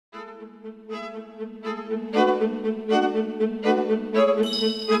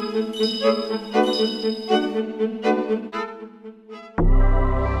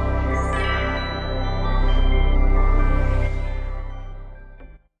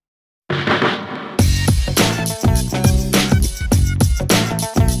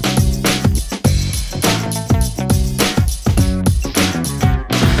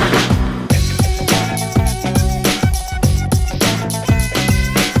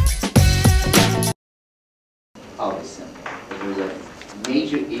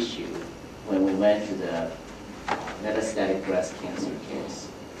metastatic breast cancer case.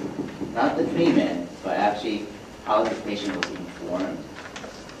 Not the treatment, but actually how the patient was informed.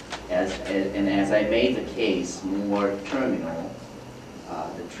 And as I made the case more terminal,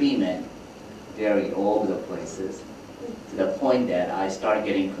 the treatment varied all over the places to the point that I started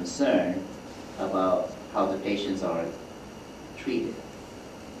getting concerned about how the patients are treated.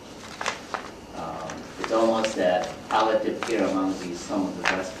 It's almost that palliative care among some of the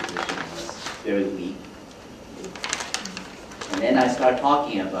breast physicians was very weak. And then I started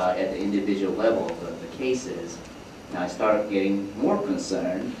talking about at the individual level of the cases, and I started getting more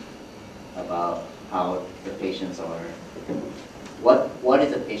concerned about how the patients are, what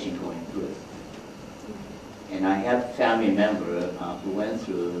is the patient going through. And I have a family member who went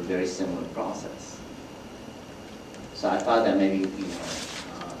through a very similar process. So I thought that maybe,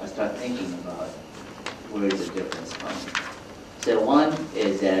 I started thinking about where is the difference coming. So one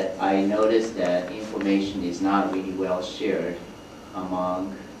is that I noticed that information is not really well shared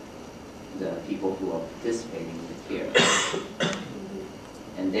among the people who are participating in the care.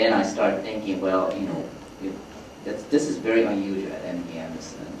 And then I started thinking, well, this is very unusual at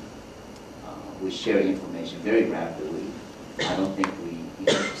M.D.Anderson. We share information very rapidly. I don't think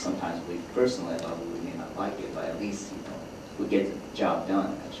sometimes we personally, we may not like it, but at least, we get the job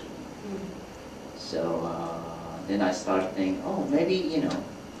done, actually. So then I started thinking, oh, maybe,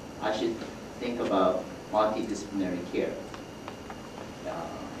 I should think about multidisciplinary care.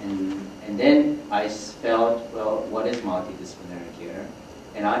 And then I felt, well, what is multidisciplinary care?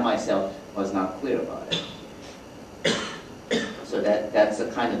 And I myself was not clear about it. So that's the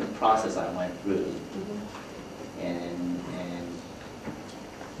kind of the process I went through. And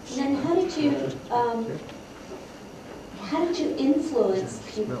then how did you influence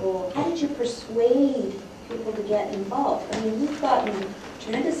people? How did you persuade people to get involved? I mean, you've gotten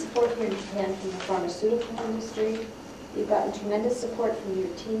tremendous support here in Japan from the pharmaceutical industry. You've gotten tremendous support from your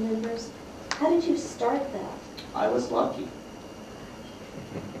team members. How did you start that? I was lucky.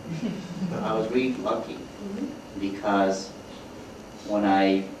 I was really lucky because when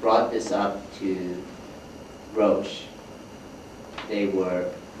I brought this up to Roche, they were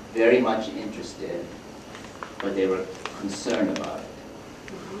very much interested, but they were concerned about it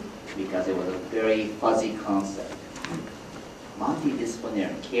because it was a very fuzzy concept.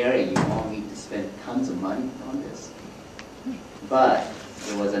 Multidisciplinary care, and you want me to spend tons of money on this? But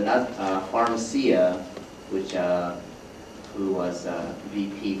there was another pharmacia, who was a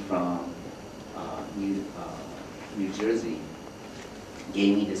VP from New Jersey,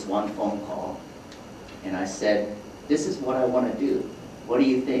 gave me this one phone call, and I said, this is what I want to do. What do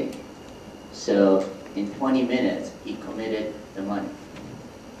you think? So in 20 minutes, he committed the money.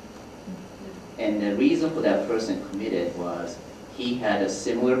 And the reason for that person committed was he had a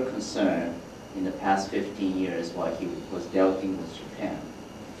similar concern in the past 15 years while he was dealing with Japan.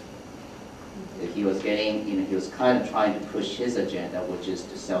 That he was getting, he was kind of trying to push his agenda, which is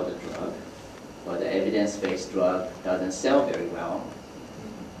to sell the drug. But the evidence-based drug doesn't sell very well.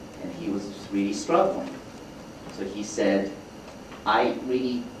 And he was really struggling. So he said, I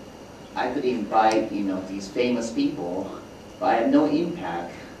could invite, these famous people, but I have no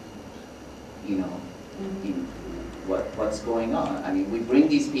impact, in what's going on. I mean, we bring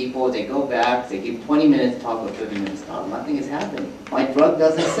these people, they go back, they give 20 minutes talk or 30 minutes talk, nothing is happening. My drug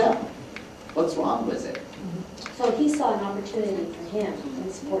doesn't sell. What's wrong with it? So he saw an opportunity for him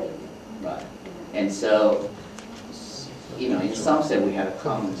in supporting you. Right. And so, in some sense, we had a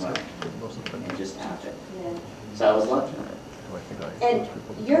common ground, and it just happened. Yeah. So I was lucky. And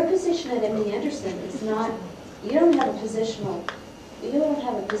your position at M.D.Anderson is not, you don't have a position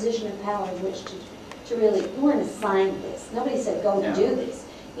of power in which to really, you weren't assigned this. Nobody said, go and do this.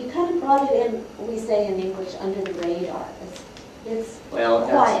 You kind of brought it in, we say in English, under the radar. It's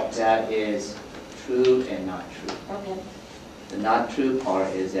quiet. That is true and not true. Okay. The not true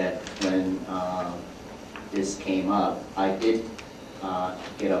part is that when this came up, I did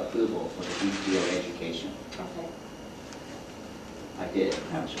get approval for the DPO education. Okay. I did,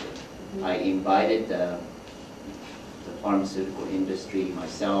 actually. I invited the pharmaceutical industry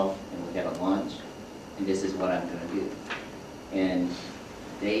myself, and we had a lunch, and this is what I'm going to do. And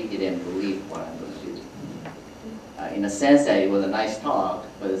they didn't believe what I'm going to do. In a sense that it was a nice talk,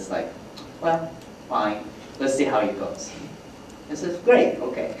 but it's like, well, fine, let's see how it goes. I said, great,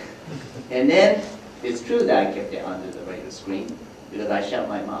 okay. And then it's true that I kept it under the radar screen because I shut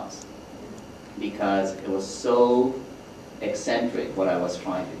my mouth because it was so eccentric what I was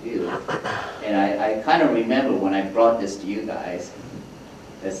trying to do. And I kind of remember when I brought this to you guys,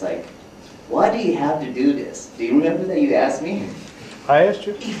 it's like, why do you have to do this? Do you remember that you asked me? I asked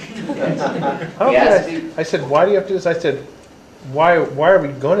you? Yes. I said, why do you have to do this? I said, why are we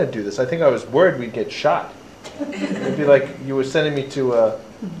going to do this? I think I was worried we'd get shot. It'd be like you were sending me to a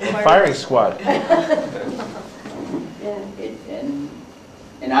firing squad.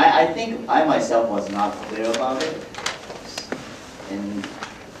 And I think I myself was not clear about it. And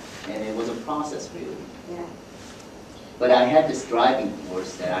it was a process, really. Yeah. But I had this driving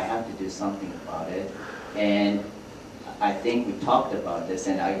force that I have to do something about it. And I think we talked about this,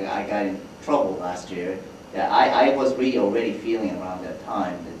 and I got in trouble last year. That I was really already feeling around that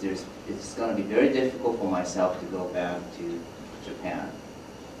time that it's going to be very difficult for myself to go back to Japan.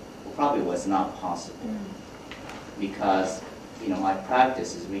 Well, probably was not possible because my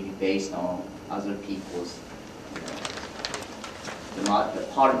practice is really based on other people's, the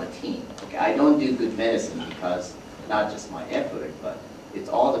part of the team. Okay, I don't do good medicine because not just my effort, but it's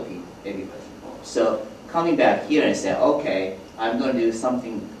all the people, everybody. So coming back here and say, okay, I'm going to do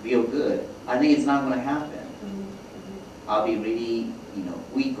something real good, I think it's not going to happen. I'll be really,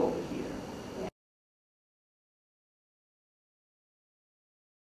 weak over